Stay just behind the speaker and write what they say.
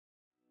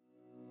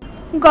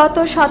গত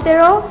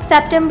 17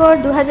 সেপ্টেম্বর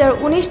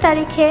 2019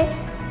 তারিখে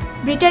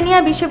ব্রিটানিয়া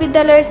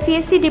বিশ্ববিদ্যালয়ের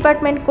CSE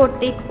ডিপার্টমেন্ট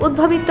কর্তৃক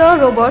উদ্ভাবিত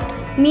রোবট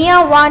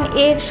MIA-1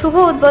 এর শুভ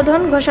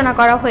উদ্বোধন ঘোষণা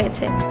করা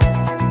হয়েছে।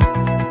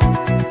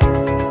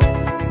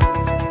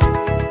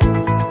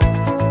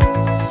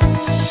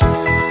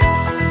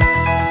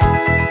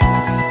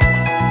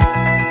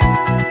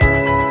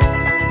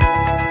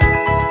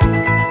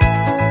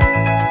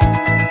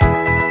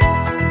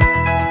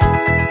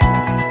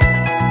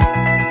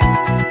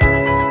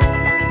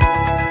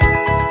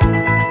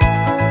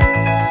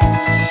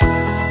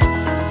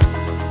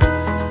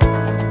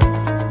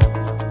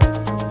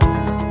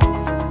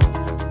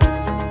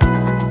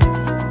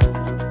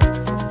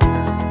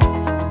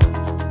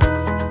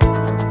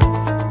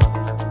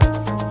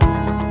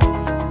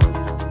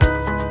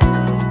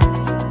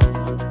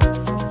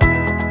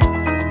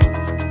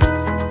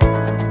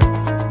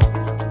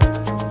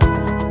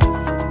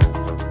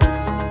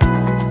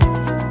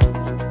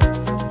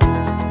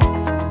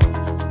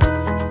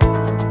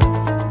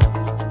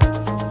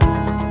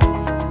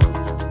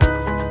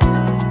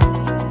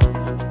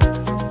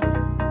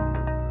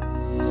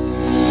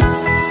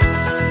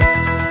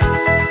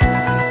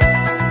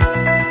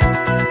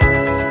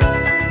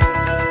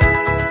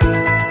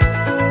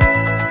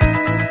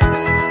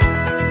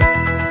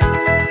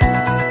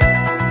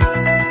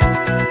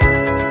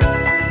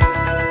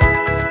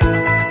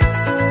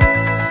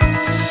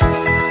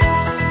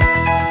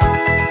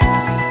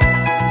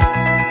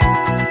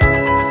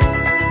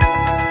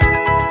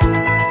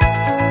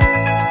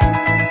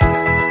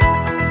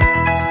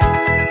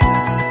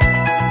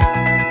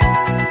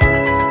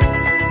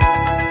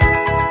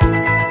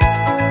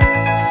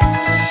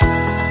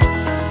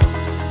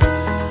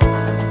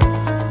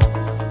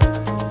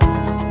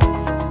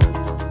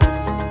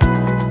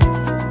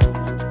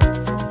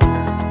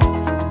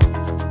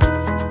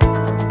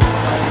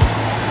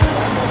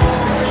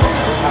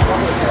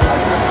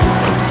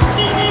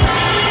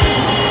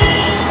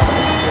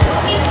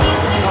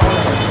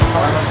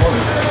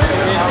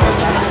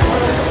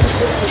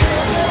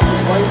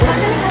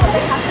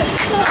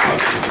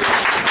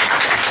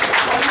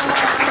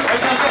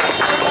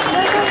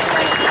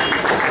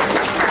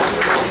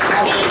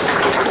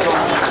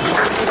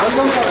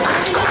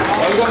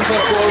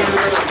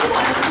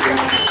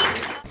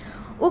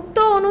 উক্ত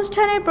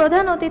অনুষ্ঠানের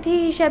প্রধান অতিথি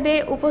হিসেবে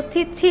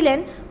উপস্থিত ছিলেন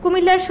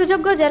কুমিল্লার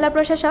সুযোগ্য জেলা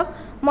প্রশাসক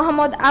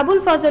মোহাম্মদ আবুল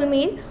ফজল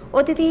মীর।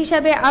 অতিথি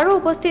হিসেবে আরও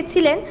উপস্থিত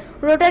ছিলেন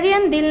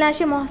Rotarian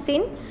দিলনাশী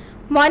Mohsin,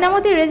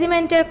 Mainamati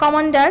রেজিমেন্টের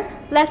commander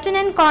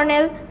lieutenant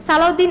colonel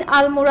Salauddin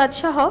আল মুরাদ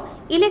সহ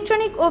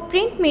ইলেকট্রনিক ও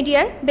প্রিন্ট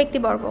মিডিয়ার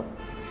ব্যক্তিবর্গ।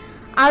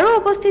 আরও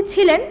উপস্থিত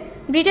ছিলেন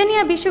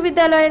ব্রিটানিয়া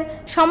বিশ্ববিদ্যালয়ের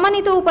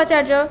সম্মানিত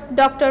উপাচার্য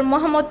ডক্টর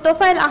মোহাম্মদ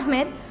তোফায়েল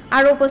আহমেদ।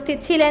 আরও উপস্থিত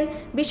ছিলেন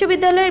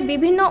বিশ্ববিদ্যালয়ের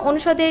বিভিন্ন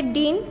অনুষদের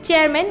ডিন,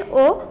 চেয়ারম্যান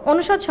ও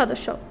অনুষদ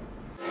সদস্য।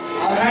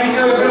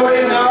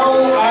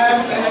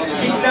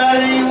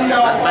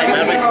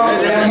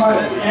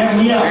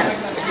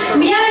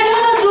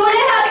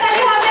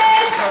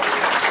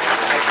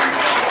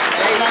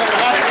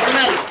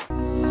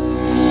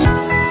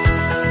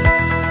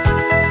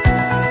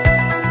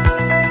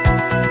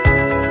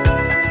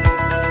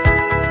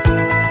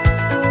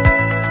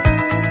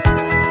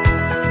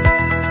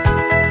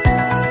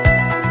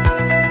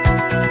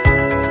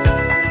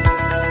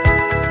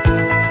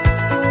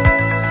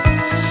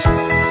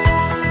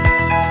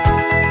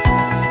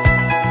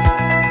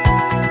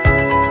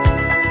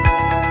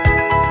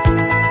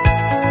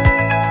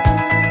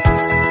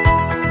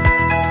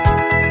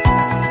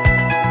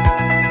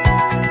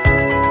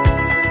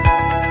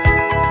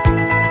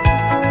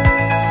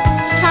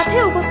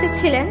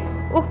 ছিলেন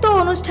উক্ত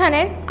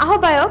অনুষ্ঠানের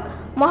আহ্বায়ক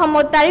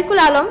মোহাম্মদ তারিকুল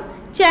আলম,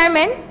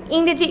 চেয়ারম্যান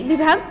ইংরেজি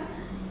বিভাগ,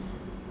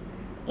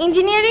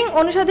 ইঞ্জিনিয়ারিং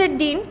অনুষদের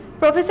dean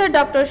professor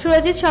doctor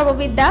Surajit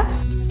Sarbabidya,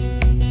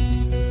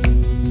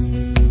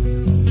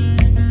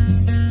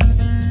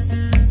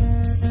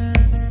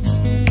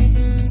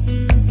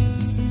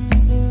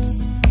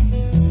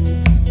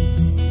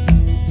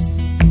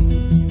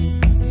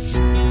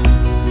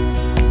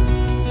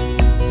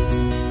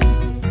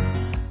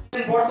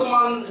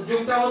 বর্তমান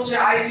যুগটা হচ্ছে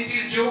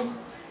আইসিটির যুগ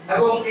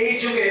এবং এই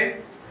যুগে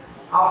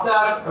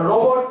আপনার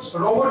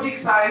রোবোটিক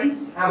সায়েন্স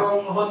এবং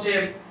হচ্ছে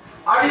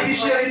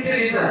আর্টিফিশিয়াল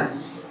ইন্টেলিজেন্স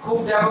খুব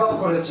ডেভেলপ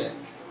করেছে।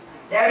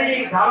 এরই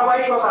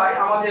ধারাবাহিকতায়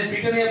আমাদের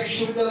ব্রিটানিয়া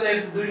বিশ্ববিদ্যালয়ের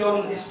দুইজন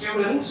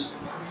স্টুডেন্ট,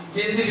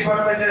 CSE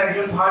ডিপার্টমেন্টের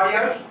একজন থার্ড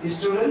ইয়ার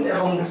স্টুডেন্ট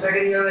এবং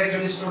সেকেন্ড ইয়ারের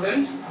একজন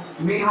স্টুডেন্ট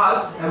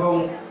মিনহাজ এবং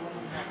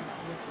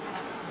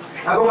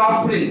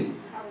আফরিন,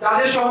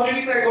 তাদের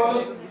সহযোগিতায় গত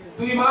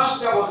 2 মাস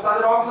যাবত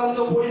তাদের অক্লান্ত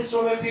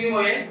পরিশ্রমের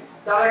বিনিময়ে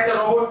তারা একটা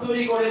রোবট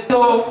তৈরি করে।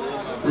 তো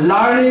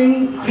learning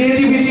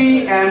creativity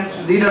and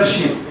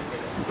leadership,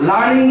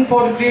 learning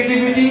for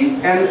creativity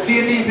and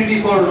creativity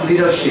for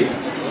leadership,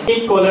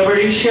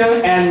 collaboration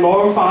and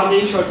more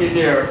funding should be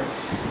there.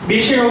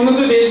 বিশ্বের উন্নত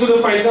দেশগুলো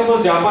ফর এক্সাম্পল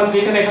জাপান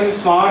যেখানে এখন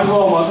স্মার্ট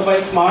হোম অথবা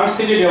স্মার্ট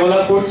সিটি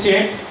ডেভেলপ করছে,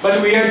 বাট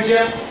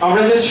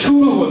আমরা জাস্ট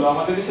শুরু হলো,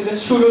 আমাদের দেশে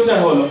জাস্ট শুরুটা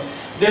হলো,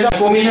 যেটা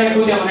কুমিল্লার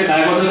প্রতি আমাদের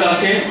দায়বদ্ধতা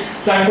আছে।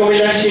 স্যার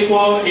কুমিল্লার শিল্প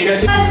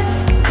ইন্ডাস্ট্রি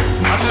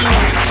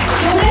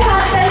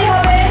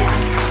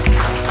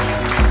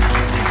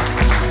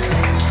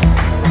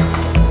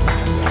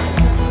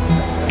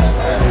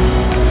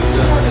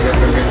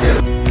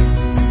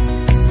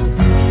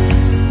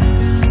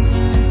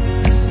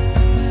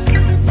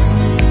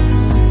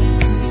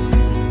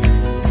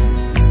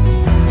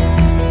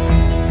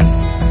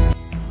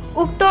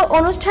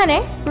অনুষ্ঠানে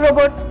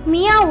রোবট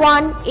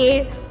MIA-1 এর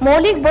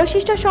মৌলিক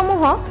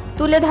বৈশিষ্ট্যসমূহ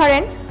তুলে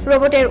ধরেন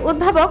রোবটের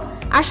উদ্ভাবক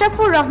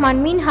আশরাফুর রহমান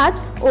মিনহাজ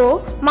ও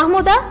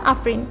Mahmuda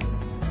Afrin.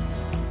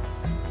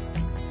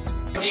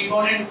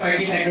 Important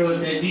quality factor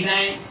হচ্ছে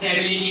design,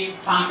 stability,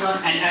 function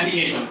and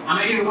application.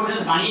 আমরা কি রোবট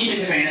বানিয়ে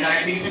ফেলতে পারি না, তার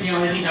অ্যাপ্লিকেশন নিয়ে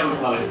আমাদের চিন্তা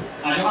করতে হবে।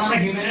 আর যখন আমরা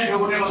হিউম্যানয়েড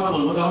রোবটের কথা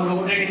বলবো তখন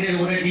রোবটের ক্ষেত্রে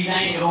রোবটের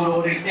ডিজাইন এবং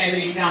রোবটের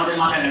স্টেবিলিটিটা আমাদের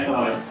মাথায় রাখতে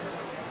হবে।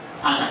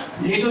 আচ্ছা,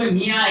 যেহেতু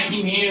মিয়া একটি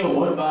মেয়ে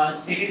রোবট, বা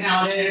সেক্ষেত্রে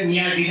আমাদের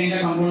মিয়ার ডিজাইনটা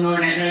সম্পূর্ণ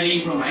ন্যাচারালি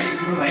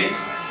ইম্প্রোভাইজ।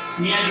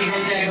 মিয়ার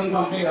ডিজাইনটা একদম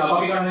কপি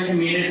করা হয়েছে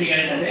মেয়েদের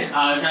ফিগারের সাথে।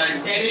 আর তার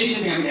স্টেবিলিটি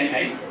যদি আমি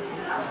দেখাই,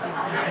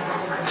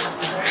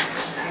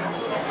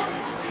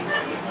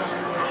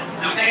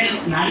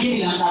 নাড়িয়ে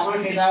দিলাম, তারপর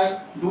সে তার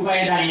দু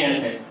পায়ে দাঁড়িয়ে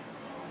আছে।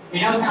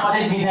 এটা হচ্ছে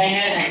আমাদের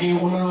ডিজাইনের একটি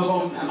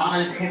অন্যরকম,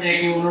 বাংলাদেশের ক্ষেত্রে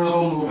একটি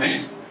অন্যরকম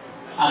মুভমেন্ট।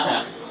 আচ্ছা,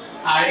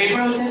 আর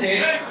এরপরে হচ্ছে যে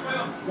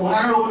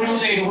ওনার রোবটের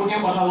মধ্যে এই রোবট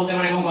নিয়ে কথা বলতে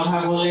পারে এবং কথা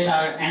বললে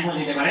তার অ্যান্সার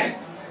দিতে পারে।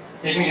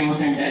 Let me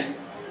demonstrate that.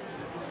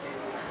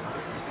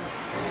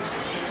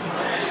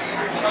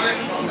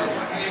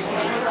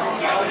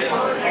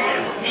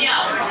 Mia,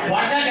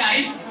 what the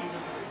time?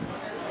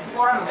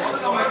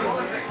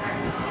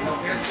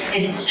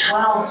 It's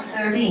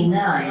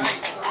 12:39.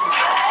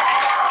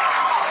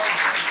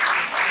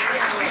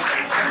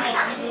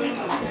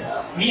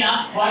 Mia,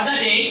 what the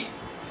day?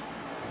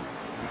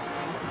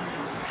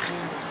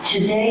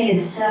 Today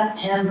is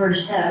September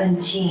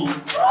 17,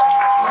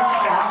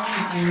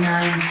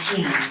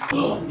 2019.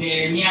 যে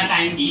মিয়া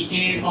টাইম কি, সে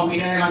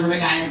কম্পিউটারের মাধ্যমে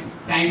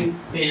টাইম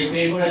সে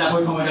বের করে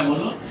তারপর সময়টা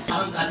বললো।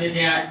 আছে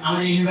যে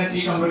আমাদের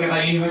ইউনিভার্সিটি সম্পর্কে বা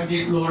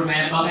ইউনিভার্সিটির ফ্লোর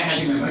ম্যাপ বা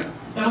ফ্যাকাল্টি মেম্বার,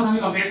 তখন আমি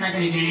কম্পিউটার সায়েন্স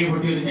ইঞ্জিনিয়ারিং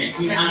ভর্তি হতে চাই।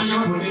 কিন্তু আমি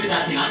যখন ভর্তি হতে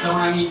যাচ্ছিলাম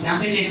তখন আমি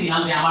জানতে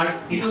চেয়েছিলাম যে আমার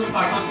রিসোর্স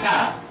পারসন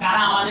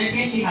কারা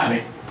আমাদেরকে শেখাবে।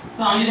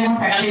 তো আমি যখন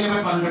ফ্যাকাল্টি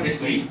মেম্বার ফর্মটা টেস্ট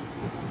করি,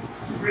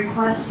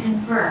 Request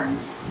confirmed.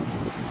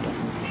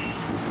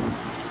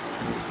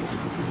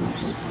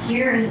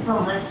 Here is the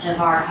list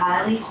of our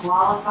highly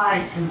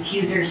qualified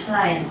computer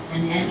science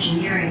and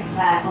engineering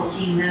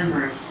faculty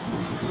members.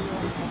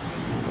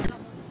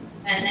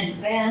 An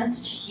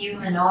advanced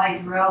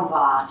humanoid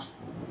robot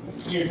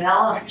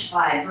developed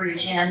by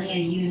Britannia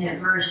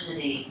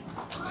University.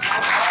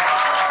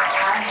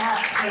 I have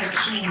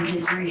 13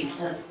 degrees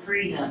of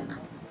freedom.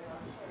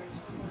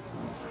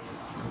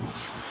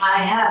 I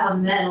have a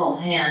metal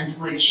hand,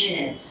 which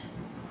is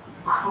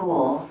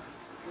cool,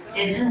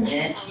 isn't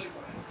it?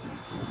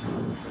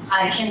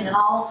 I can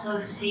also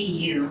see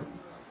you.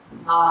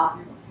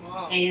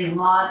 A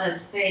lot of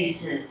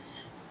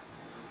faces.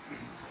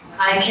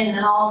 I can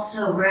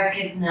also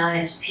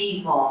recognize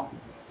people.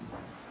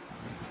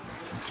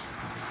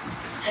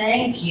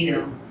 Thank you.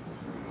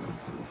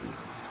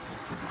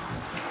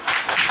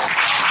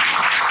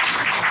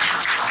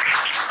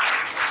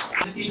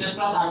 C++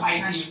 R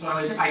Python use করা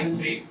হয়েছে, Python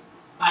 3।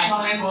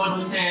 পাইথনের code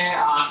হচ্ছে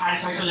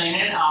 650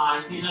 লাইনের আর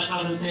C++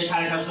 হচ্ছে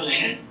 750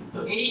 লাইনের। তো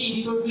এই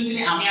রিসোর্সগুলো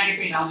যদি আমি আগে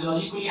পেতাম,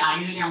 লজিকগুলি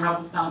আগে যদি আমরা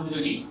বুঝতাম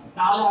দুজনই,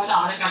 তাহলে হয়তো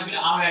আমাদের কাজগুলো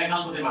আরো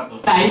অ্যাডভান্স হতে পারতো।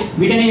 তাই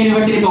ব্রিটানিয়া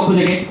ইউনিভার্সিটির পক্ষ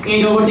থেকে এই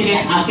রোবটটিকে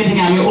আজকে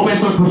থেকে আমি ওপেন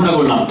সোর্স ঘোষণা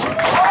করলাম।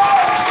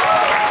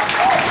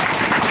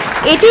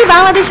 এটি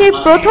বাংলাদেশের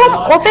প্রথম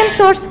ওপেন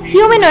সোর্স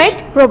হিউম্যানয়েড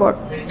রোবট।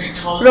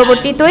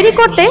 রোবটটি তৈরি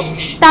করতে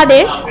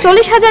তাদের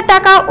 40,000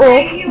 টাকা ও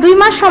 2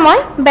 মাস সময়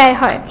ব্যয়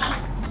হয়।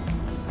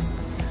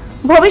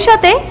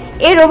 ভবিষ্যতে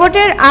এই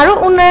রোবটের আরও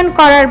উন্নয়ন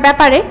করার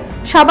ব্যাপারে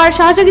সবার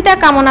সহযোগিতা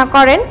কামনা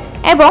করেন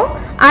এবং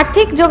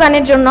আর্থিক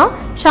যোগানের জন্য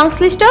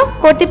সংশ্লিষ্ট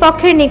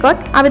কর্তৃপক্ষের নিকট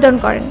আবেদন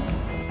করেন।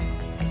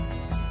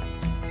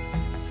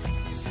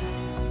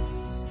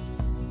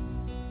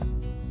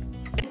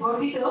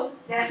 গর্বিত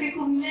দেশে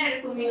কুমিল্লা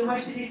এরকম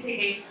ইউনিভার্সিটি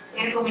থেকে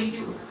এরকম একটি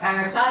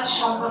কাজ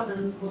সম্পাদন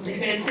করতে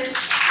পেরেছেন।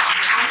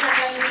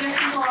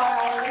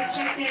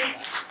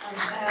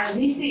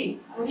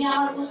 উনি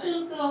আমার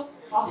অত্যন্ত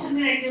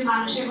পছন্দের একজন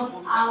মানুষ এবং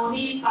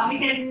উনি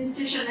পাবলিক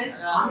অ্যাডমিনিস্ট্রেশনের,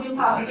 আমিও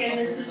পাবলিক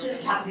অ্যাডমিনিস্ট্রেশনের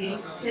ছাত্রী,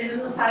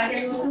 সেজন্য স্যারকে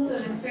আমি অত্যন্ত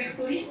রেসপেক্ট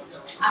করি।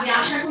 আমি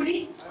আশা করি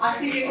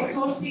আজকে যে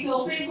সোর্সটিকে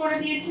ওপেন করে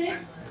দিয়েছে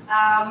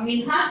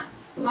মিনহাজ,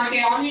 তোমাকে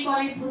অনেক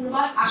অনেক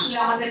ধন্যবাদ। আসলে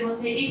আমাদের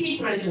মধ্যে এটাই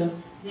প্রয়োজন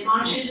যে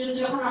মানুষের জন্য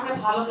যখন আমরা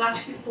ভালো কাজ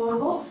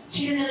করবো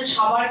সেটা যেন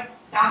সবার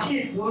কাছে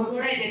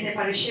দোরগোড়ায় যেতে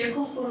পারে,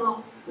 সেরকম কোনো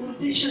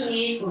উদ্দেশ্য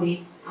নিয়েই করি।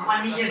 আমার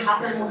নিজের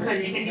হাতের মুঠে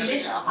রেখে দিলে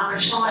আমরা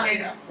সমাজের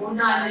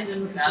উন্নয়নের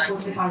জন্য কিছু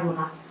করতে পারবো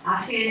না।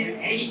 আজকে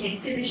এই এর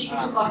চেয়ে বেশি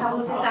কিছু কথা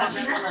বলতে চাচ্ছি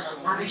না।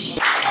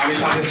 আমি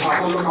তাদের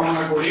সাফল্য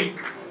কামনা করি।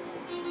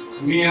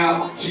 মিয়া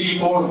 3,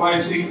 4,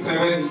 5, 6,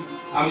 7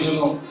 আমি যেন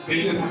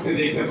বেঁচে থাকতে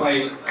দেখতে পাই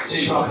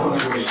সেই প্রার্থনা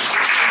করি।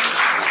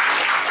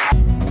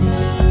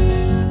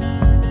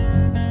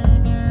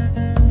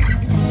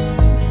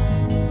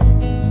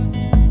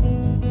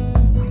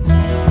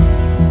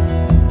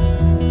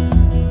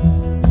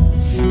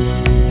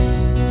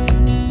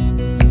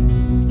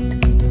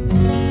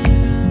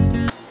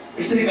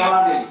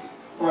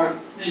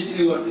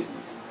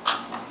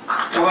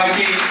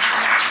 সবাইকে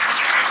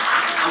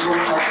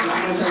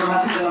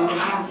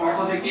পক্ষ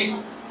থেকে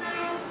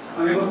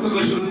আমি বক্তব্য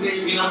শুরুতেই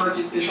বিনম্র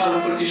চিত্তে স্মরণ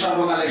করছি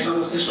সর্বকালের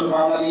সর্বশ্রেষ্ঠ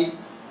বাঙালি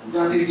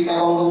জাতির পিতা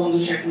বঙ্গবন্ধু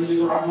শেখ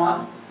মুজিবুর রহমান।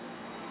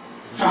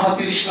 সহ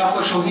 30 লক্ষ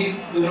শহীদ,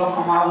 2 লক্ষ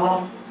মানব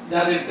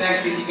যাদের ত্যাগ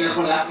তিতিকার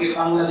ফলে আজকের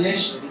বাংলাদেশ,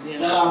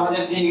 যারা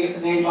আমাদের দিয়ে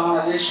গেছেন এই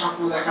বাংলাদেশ,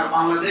 স্বপ্ন দেখার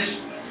বাংলাদেশ।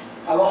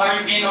 এবং আমি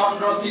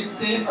বিনম্র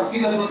চিত্তে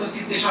কৃতজ্ঞতা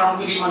চিত্তে স্মরণ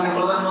করি মাননীয়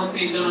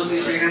প্রধানমন্ত্রী জননেত্রী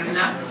শেখ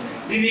হাসিনা,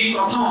 যিনি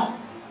প্রথম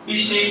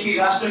বিশ্বে একটি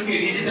রাষ্ট্রকে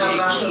ডিজিটাল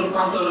রাষ্ট্র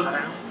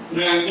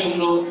রূপান্তরের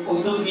জন্য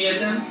উদ্যোগ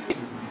নিয়েছেন।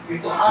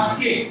 কিন্তু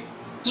আজকে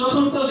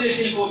চতুর্থ যে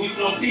শিল্প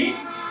বিপ্লবটি,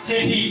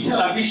 সেটি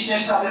সারা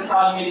বিশ্বের সাথে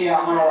তাল মিলিয়ে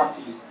আমরা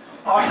আছি,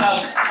 অর্থাৎ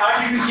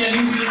আর্টিফিশিয়াল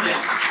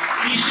ইন্টেলিজেন্স।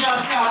 বিশ্বে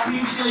আজকে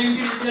আর্টিফিশিয়াল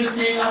ইন্টেলিজেন্স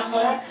নিয়ে কাজ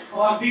করে,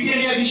 আর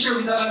ব্রিটানিয়া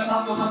বিশ্ববিদ্যালয়ের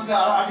ছাত্রছাত্রীরা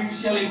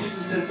আর্টিফিশিয়াল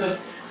ইন্টেলিজেন্সের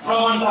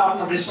প্রমাণটা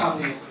আপনাদের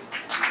সামনে।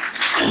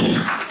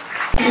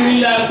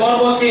 কুমিল্লার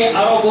গর্বকে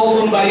আরো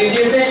বহুগুণ বাড়িয়ে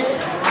দিয়েছে।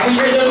 আমি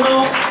সেজন্য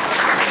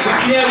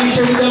ব্রিটানিয়া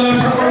বিশ্ববিদ্যালয়ের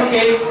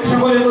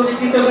সকলের প্রতি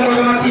কৃতজ্ঞতা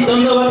জানাচ্ছি,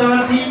 ধন্যবাদ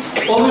জানাচ্ছি,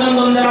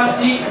 অভিনন্দন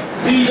জানাচ্ছি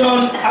 2 জন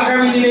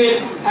আগামী দিনের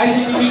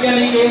আইসিটি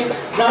বিজ্ঞানীকে,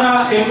 যারা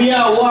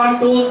MIA-1,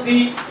 2,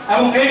 3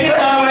 এবং এটির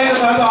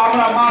ধারাবাহিকতা হয়তো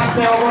আমরা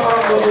মার্চে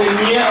অবতরণ করবো।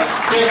 MIA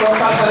সেই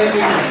প্রত্যাশা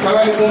রেখে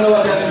সবাইকে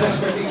ধন্যবাদ জানাই।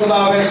 খোদা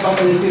হাফেজ।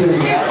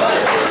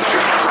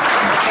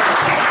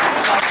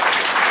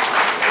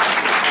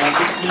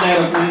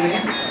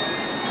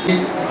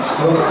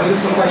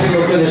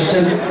 লোকজন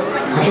এসেছেন,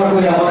 আশা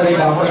করি আমাদের এই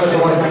ভাষা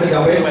সবার কাছে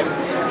যাবে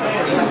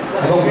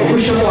এবং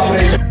ভবিষ্যতে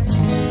আমরা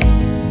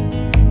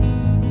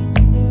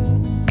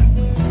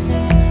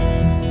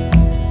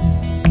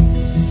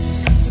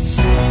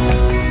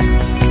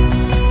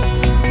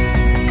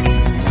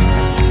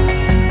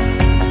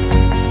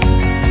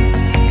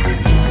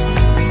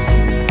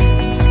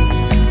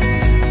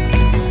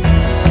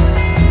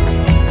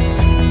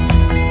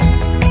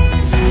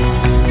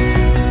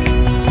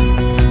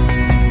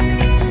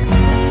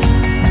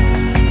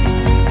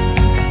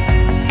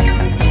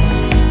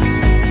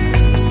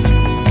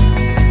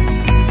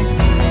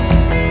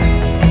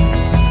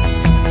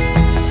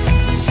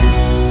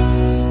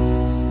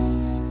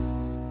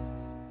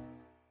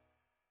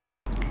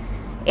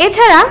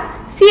এছাড়া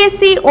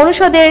CSE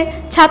অনুষদের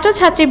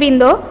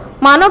ছাত্রছাত্রীবৃন্দ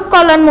মানব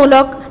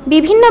কল্যাণমূলক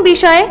বিভিন্ন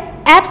বিষয়ে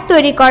অ্যাপস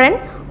তৈরি করেন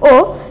ও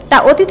তা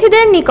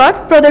অতিথিদের নিকট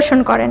প্রদর্শন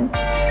করেন।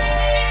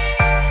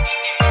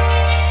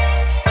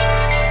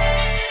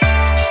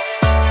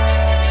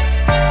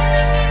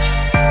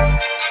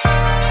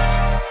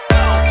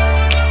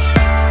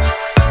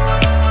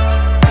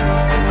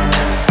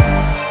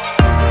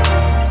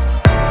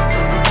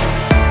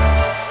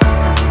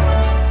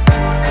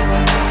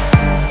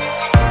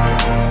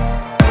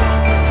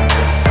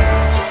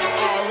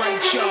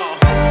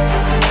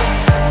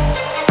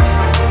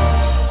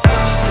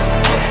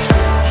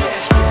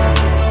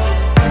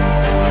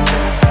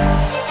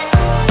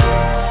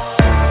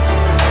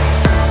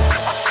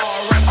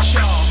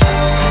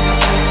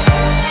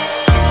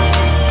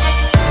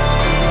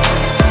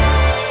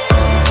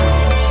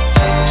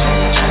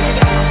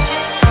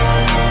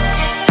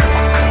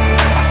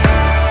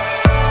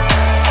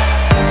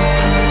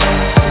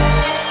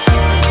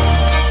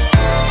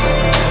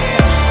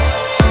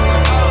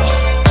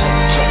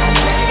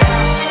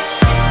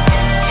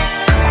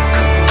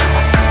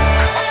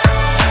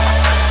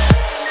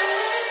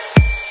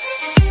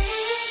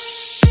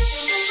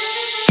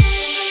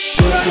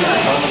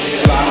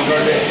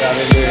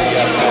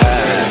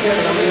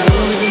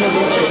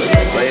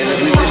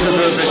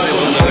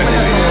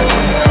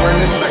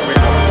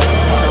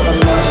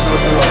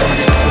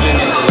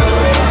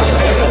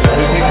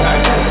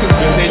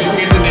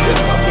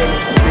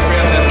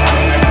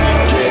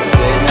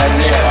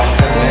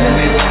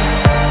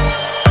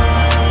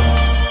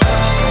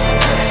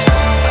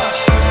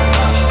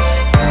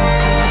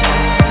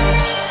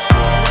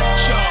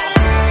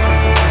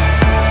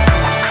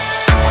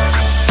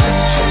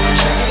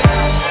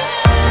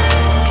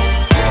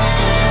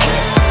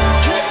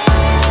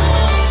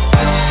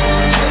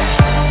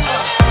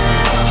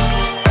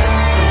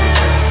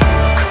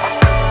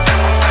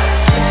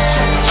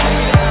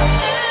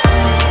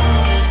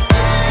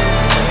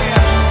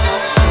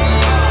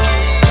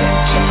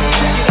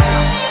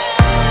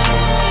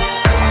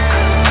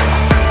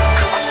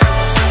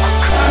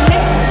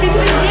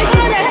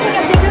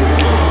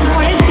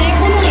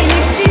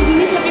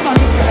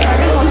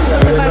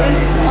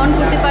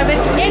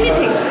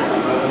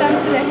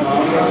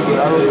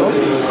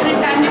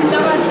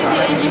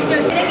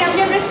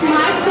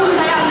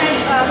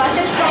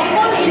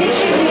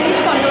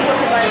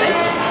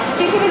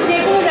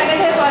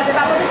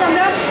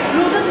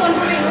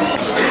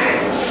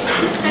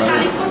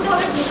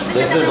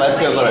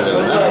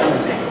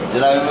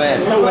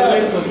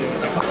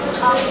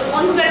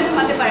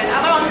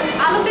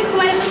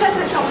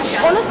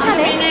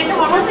 অনুষ্ঠানে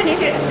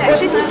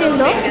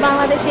অতিথিবৃন্দ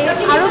বাংলাদেশে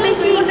আরও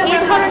বেশি এই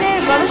ধরনের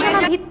গবেষণা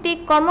ভিত্তিক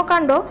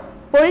কর্মকাণ্ড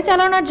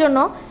পরিচালনার জন্য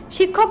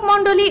শিক্ষক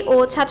মণ্ডলী ও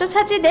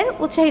ছাত্রছাত্রীদের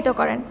উৎসাহিত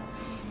করেন।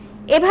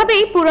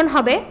 এভাবেই পূরণ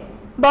হবে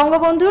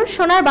বঙ্গবন্ধুর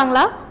সোনার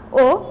বাংলা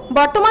ও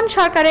বর্তমান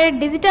সরকারের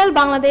ডিজিটাল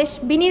বাংলাদেশ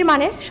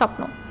বিনির্মাণের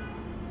স্বপ্ন।